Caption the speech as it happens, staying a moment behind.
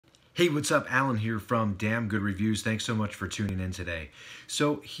Hey, what's up? Alan here from Damn Good Reviews. Thanks so much for tuning in today.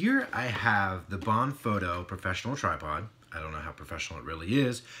 So here I have the Bonfoto Professional Tripod. I don't know how professional it really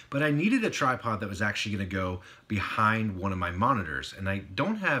is, but I needed a tripod that was actually going to go behind one of my monitors. And I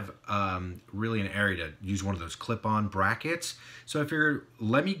don't have really an area to use one of those clip-on brackets. So I figured,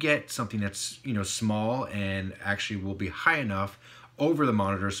 let me get something that's, small and actually will be high enough over the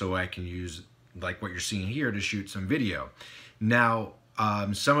monitor so I can use, like what you're seeing here, to shoot some video. Now,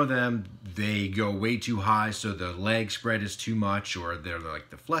 some of them, they go way too high, so the leg spread is too much, or they're like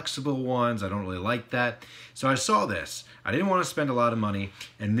the flexible ones. I don't really like that. So I saw this. I didn't want to spend a lot of money,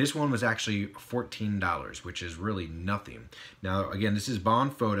 and this one was actually $14, which is really nothing. Now, again, this is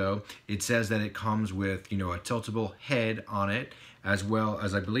Bonfoto. It says that it comes with, a tiltable head on it, as well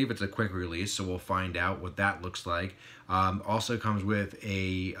as I believe it's a quick release, so we'll find out what that looks like. Also comes with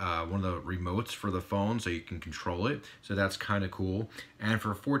a one of the remotes for the phone, so you can control it, so that's kind of cool. And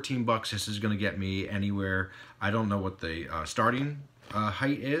for 14 bucks, this is going to get me anywhere. I don't know what the starting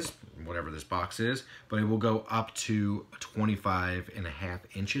height is, whatever this box is, but it will go up to 25.5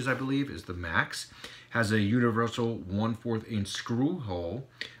 inches, I believe, is the max. Has a universal 1/4 inch screw hole,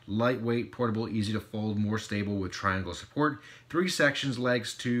 lightweight, portable, easy to fold, more stable with triangle support. 3 sections,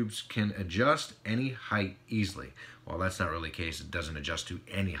 legs, tubes, can adjust any height easily. Well, that's not really the case. It doesn't adjust to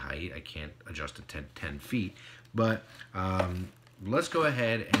any height. I can't adjust to 10 feet. But let's go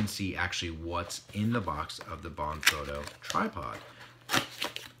ahead and see actually what's in the box of the Bonfoto tripod. I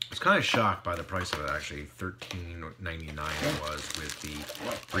was kind of shocked by the price of it, actually. $13.99 it was with the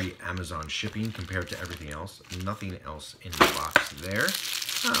free Amazon shipping compared to everything else. Nothing else in the box there.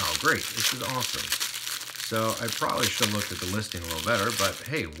 Oh, great. This is awesome. So I probably should have looked at the listing a little better, but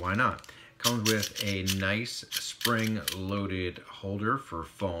hey, why not? Comes with a nice spring-loaded holder for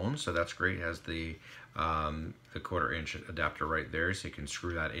phone, so that's great. It has the 1/4 inch adapter right there, so you can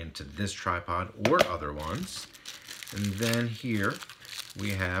screw that into this tripod or other ones. And then here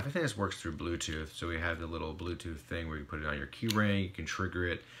we have, I think this works through Bluetooth, so we have the little Bluetooth thing where you put it on your key ring. You can trigger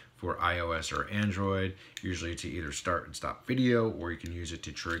it for iOS or Android, usually to either start and stop video, or you can use it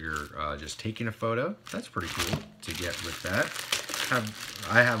to trigger just taking a photo. That's pretty cool to get with that.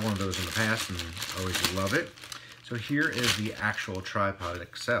 I have one of those in the past and always love it. So here is the actual tripod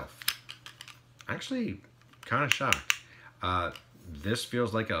itself. Actually, kind of shocked. This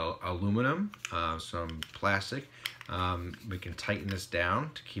feels like aluminum, some plastic. We can tighten this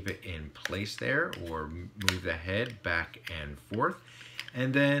down to keep it in place there, or move the head back and forth.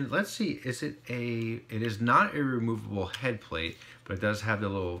 And then let's see, it is not a removable head plate, but it does have the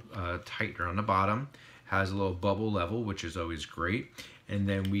little tightener on the bottom. Has a little bubble level, which is always great. And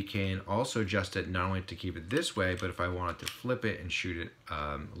then we can also adjust it not only to keep it this way, but if I wanted to flip it and shoot it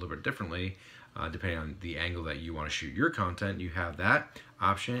a little bit differently, depending on the angle that you want to shoot your content, you have that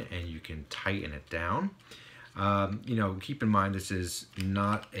option, and you can tighten it down. Keep in mind this is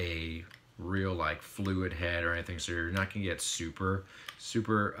not a real like fluid head or anything, so you're not gonna get super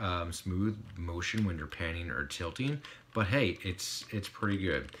smooth motion when you're panning or tilting, but hey, it's pretty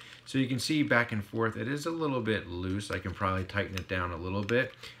good. So you can see back and forth, it is a little bit loose. I can probably tighten it down a little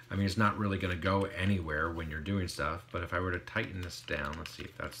bit. I mean, it's not really gonna go anywhere when you're doing stuff, but if I were to tighten this down, let's see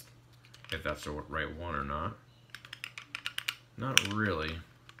if that's the right one or not. Not really.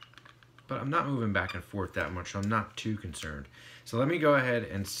 But I'm not moving back and forth that much, so I'm not too concerned. So let me go ahead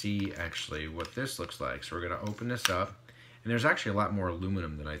and see actually what this looks like. So we're gonna open this up, and there's actually a lot more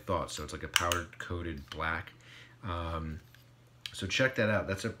aluminum than I thought, so it's like a powder coated black. So check that out.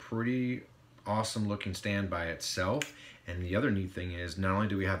 That's a pretty awesome looking stand by itself. And the other neat thing is, not only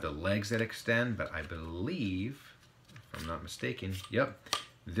do we have the legs that extend, but I believe, if I'm not mistaken, yep,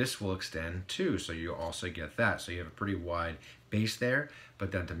 this will extend too, so you also get that. So you have a pretty wide base there,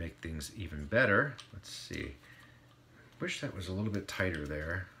 but then to make things even better, let's see. Wish that was a little bit tighter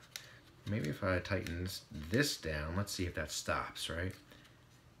there. Maybe if I tighten this down, let's see if that stops, right?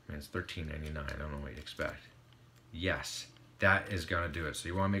 I mean, it's $13.99, I don't know what you'd expect. Yes, that is gonna do it. So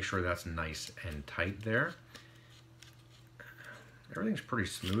you wanna make sure that's nice and tight there. Everything's pretty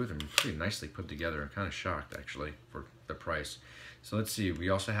smooth and pretty nicely put together. I'm kind of shocked actually for the price. So let's see, we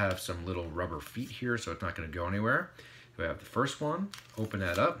also have some little rubber feet here, so it's not gonna go anywhere. We have the first one, open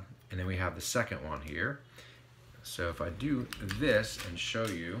that up, and then we have the second one here. So if I do this and show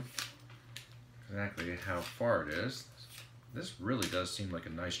you exactly how far it is, this really does seem like a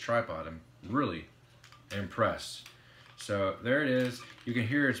nice tripod. I'm really impressed. So there it is. You can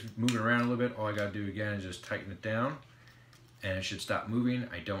hear it's moving around a little bit. All I gotta do again is just tighten it down, and it should stop moving.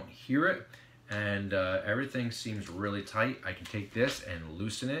 I don't hear it, and everything seems really tight. I can take this and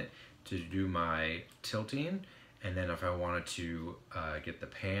loosen it to do my tilting, And then if I wanted to get the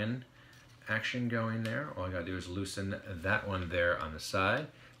pan action going there, all I gotta do is loosen that one there on the side.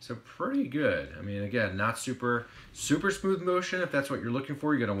 So pretty good. I mean, again, not super smooth motion. If that's what you're looking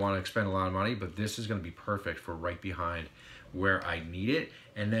for, you're gonna wanna expend a lot of money, but this is gonna be perfect for right behind where I need it.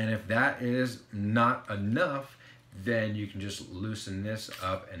 And then if that is not enough, then you can just loosen this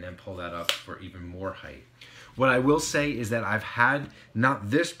up and then pull that up for even more height. What I will say is that I've had, not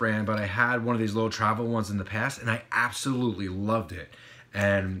this brand, but I had one of these little travel ones in the past, and I absolutely loved it.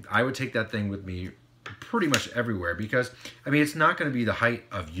 And I would take that thing with me pretty much everywhere because, I mean, it's not gonna be the height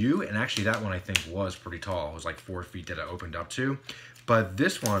of you, and actually that one I think was pretty tall. It was like 4 feet that it opened up to. But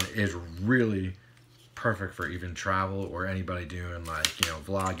this one is really perfect for even travel or anybody doing like, you know,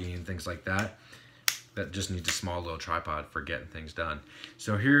 vlogging and things like that. That just needs a small little tripod for getting things done.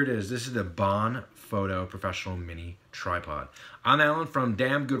 So here it is. This is the Bonfoto Professional Mini Tripod. I'm Alan from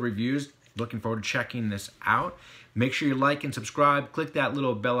Damn Good Reviews. Looking forward to checking this out. Make sure you like and subscribe. Click that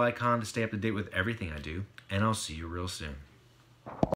little bell icon to stay up to date with everything I do. And I'll see you real soon.